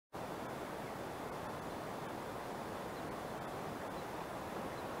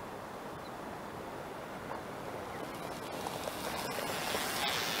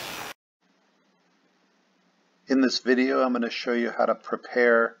In this video, I'm going to show you how to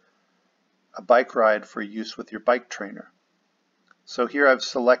prepare a bike ride for use with your bike trainer. So here I've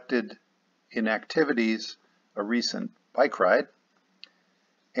selected in Activities a recent bike ride.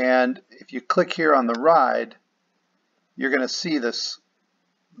 And if you click here on the ride, you're going to see this,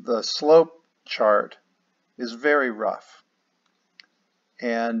 the slope chart is very rough.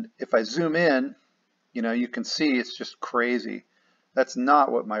 And if I zoom in, you can see it's just crazy. That's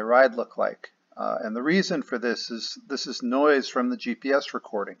not what my ride looked like. And the reason for this is noise from the GPS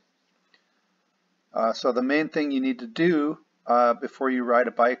recording. So the main thing you need to do before you ride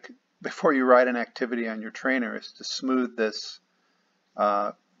a bike, before you ride an activity on your trainer, is to smooth this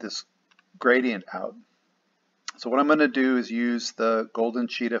this gradient out. So what I'm going to do is use the Golden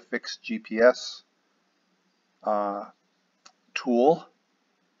Cheetah Fixed GPS tool.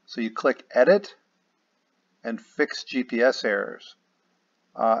 So you click Edit and Fix GPS Errors.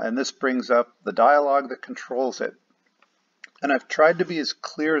 And this brings up the dialog that controls it. And I've tried to be as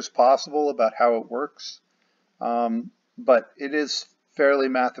clear as possible about how it works, but it is fairly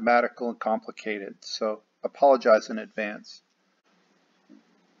mathematical and complicated, so apologize in advance.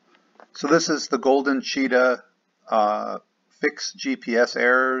 So this is the Golden Cheetah Fix GPS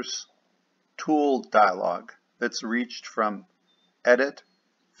Errors tool dialog that's reached from Edit,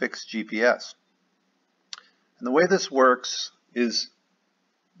 Fix GPS. And the way this works is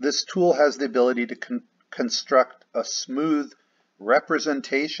this tool has the ability to construct a smooth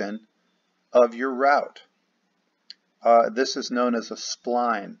representation of your route. This is known as a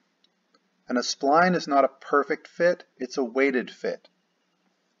spline. And a spline is not a perfect fit, it's a weighted fit.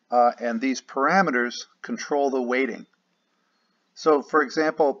 And these parameters control the weighting. So for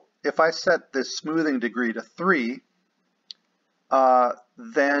example, if I set this smoothing degree to 3,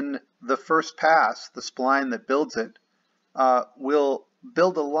 then the first pass, the spline that builds it, will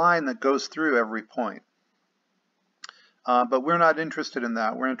build a line that goes through every point. But we're not interested in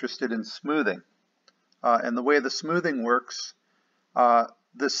that. We're interested in smoothing. And the way the smoothing works,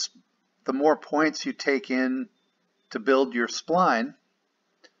 the more points you take in to build your spline,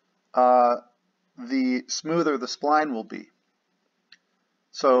 the smoother the spline will be.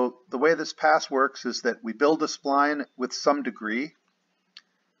 So the way this pass works is that we build a spline with some degree.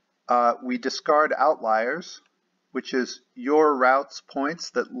 We discard outliers, which is your route's points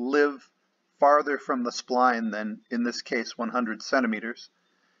that live farther from the spline than, in this case, 100 centimeters.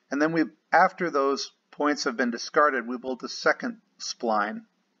 And then after those points have been discarded, we build a second spline.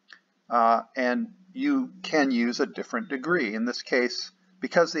 And you can use a different degree. In this case,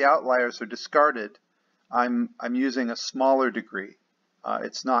 because the outliers are discarded, I'm using a smaller degree.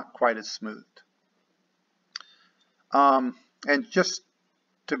 It's not quite as smoothed. And just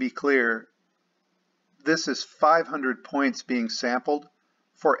to be clear, this is 500 points being sampled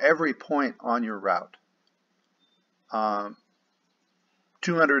for every point on your route.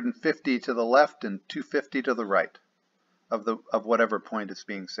 250 to the left and 250 to the right of whatever point is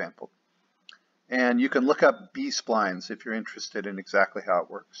being sampled. And you can look up B-splines if you're interested in exactly how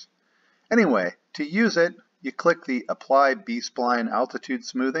it works. Anyway, to use it, you click the Apply B-spline Altitude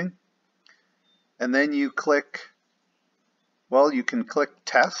Smoothing, and then you click, well, you can click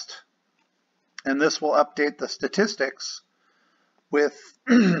Test, and this will update the statistics with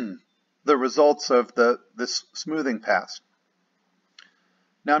the results of this smoothing pass.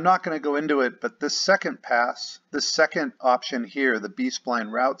 Now I'm not going to go into it, but this second pass, this second option here, the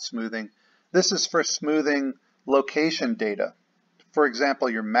B-spline route smoothing, this is for smoothing location data. For example,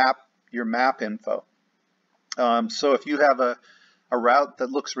 your map info. So if you have a route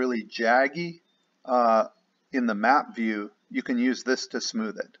that looks really jaggy in the map view, you can use this to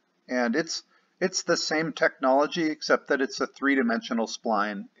smooth it. And it's the same technology, except that it's a 3-dimensional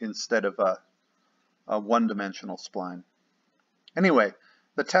spline instead of a 1-dimensional spline. Anyway,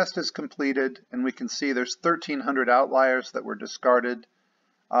 the test is completed, and we can see there's 1,300 outliers that were discarded,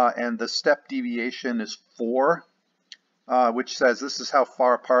 and the step deviation is 4, which says this is how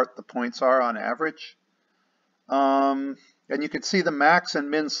far apart the points are on average. And you can see the max and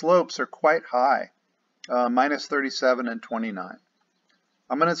min slopes are quite high, minus 37 and 29.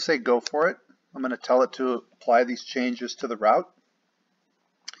 I'm going to say go for it. I'm going to tell it to apply these changes to the route.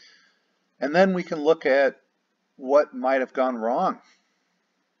 And then we can look at what might have gone wrong.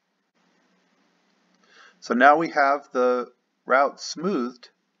 So now we have the route smoothed,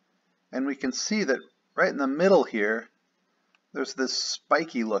 and we can see that right in the middle here, there's this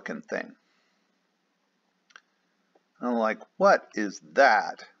spiky looking thing. And I'm like, what is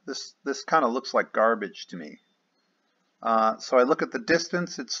that? This kind of looks like garbage to me. So I look at the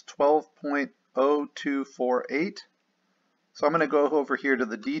distance, it's 12.0248. So I'm going to go over here to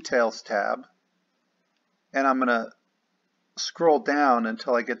the Details tab, and I'm going to scroll down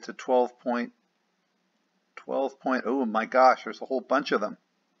until I get to 12 point. Oh my gosh, there's a whole bunch of them.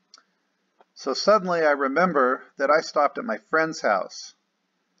 So suddenly I remember that I stopped at my friend's house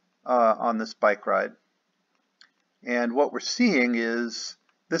on this bike ride. And what we're seeing is,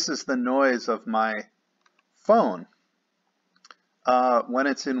 this is the noise of my phone. When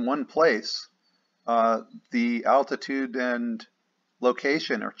it's in one place, the altitude and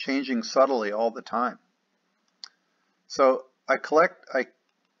location are changing subtly all the time. So I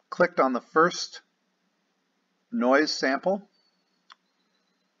clicked on the first noise sample,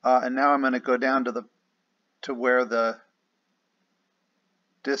 and now I'm going to go down to where the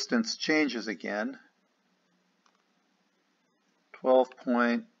distance changes again. 12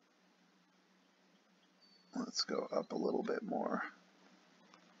 point, let's go up a little bit more.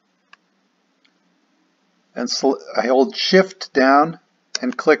 And so I hold Shift down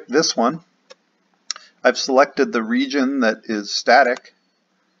and click this one. I've selected the region that is static,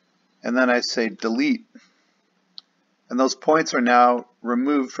 and then I say delete. And those points are now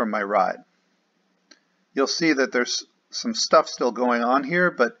removed from my ride. You'll see that there's some stuff still going on here,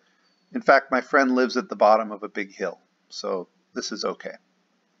 but in fact my friend lives at the bottom of a big hill, so this is okay.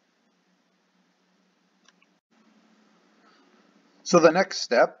 So the next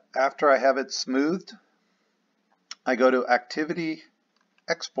step, after I have it smoothed, I go to Activity,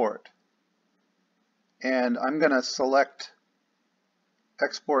 Export, and I'm going to select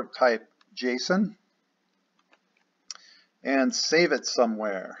Export Type JSON and save it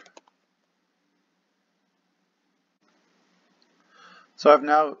somewhere. So I've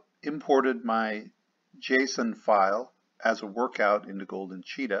now imported my JSON file as a workout into Golden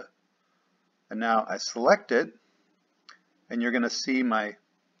Cheetah, and now I select it, and you're going to see my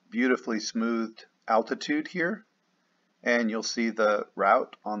beautifully smoothed altitude here, and you'll see the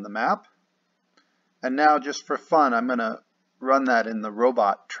route on the map. And now, just for fun, I'm going to run that in the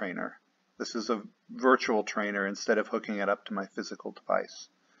robot trainer. This is a virtual trainer instead of hooking it up to my physical device.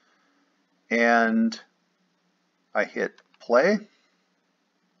 And I hit play.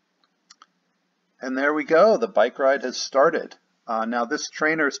 And there we go, the bike ride has started. Now this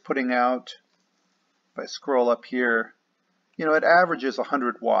trainer is putting out, if I scroll up here, you know, it averages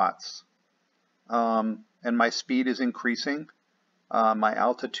 100 watts. And my speed is increasing. My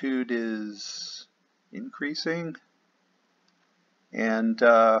altitude is increasing. And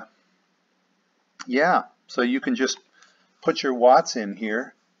yeah, so you can just put your watts in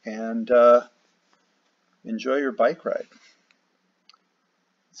here and enjoy your bike ride.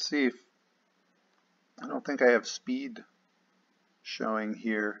 Let's see if, I don't think I have speed showing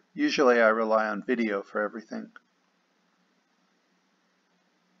here. Usually I rely on video for everything.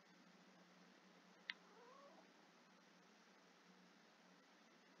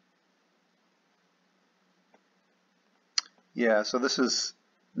 Yeah, so this is,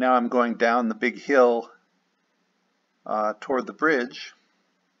 now I'm going down the big hill toward the bridge.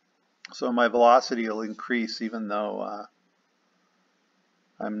 So my velocity will increase even though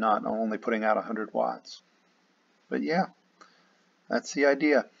I'm not only putting out 100 watts. But yeah, that's the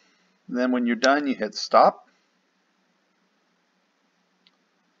idea. And then when you're done, you hit stop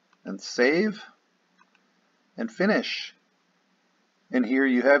and save and finish. And here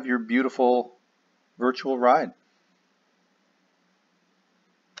you have your beautiful virtual ride.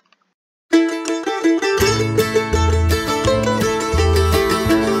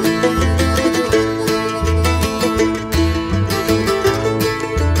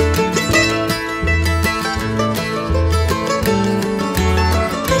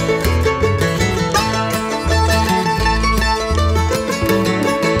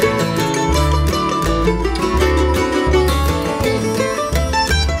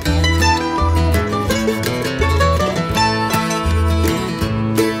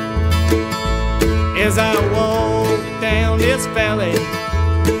 As I walk down this valley,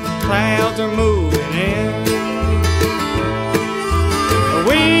 clouds are moving in. The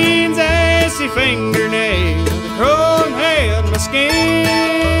wind's icy fingernails crawling out my skin.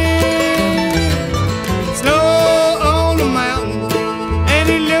 Snow on the mountain, and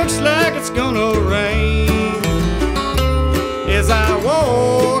it looks like it's gonna rain.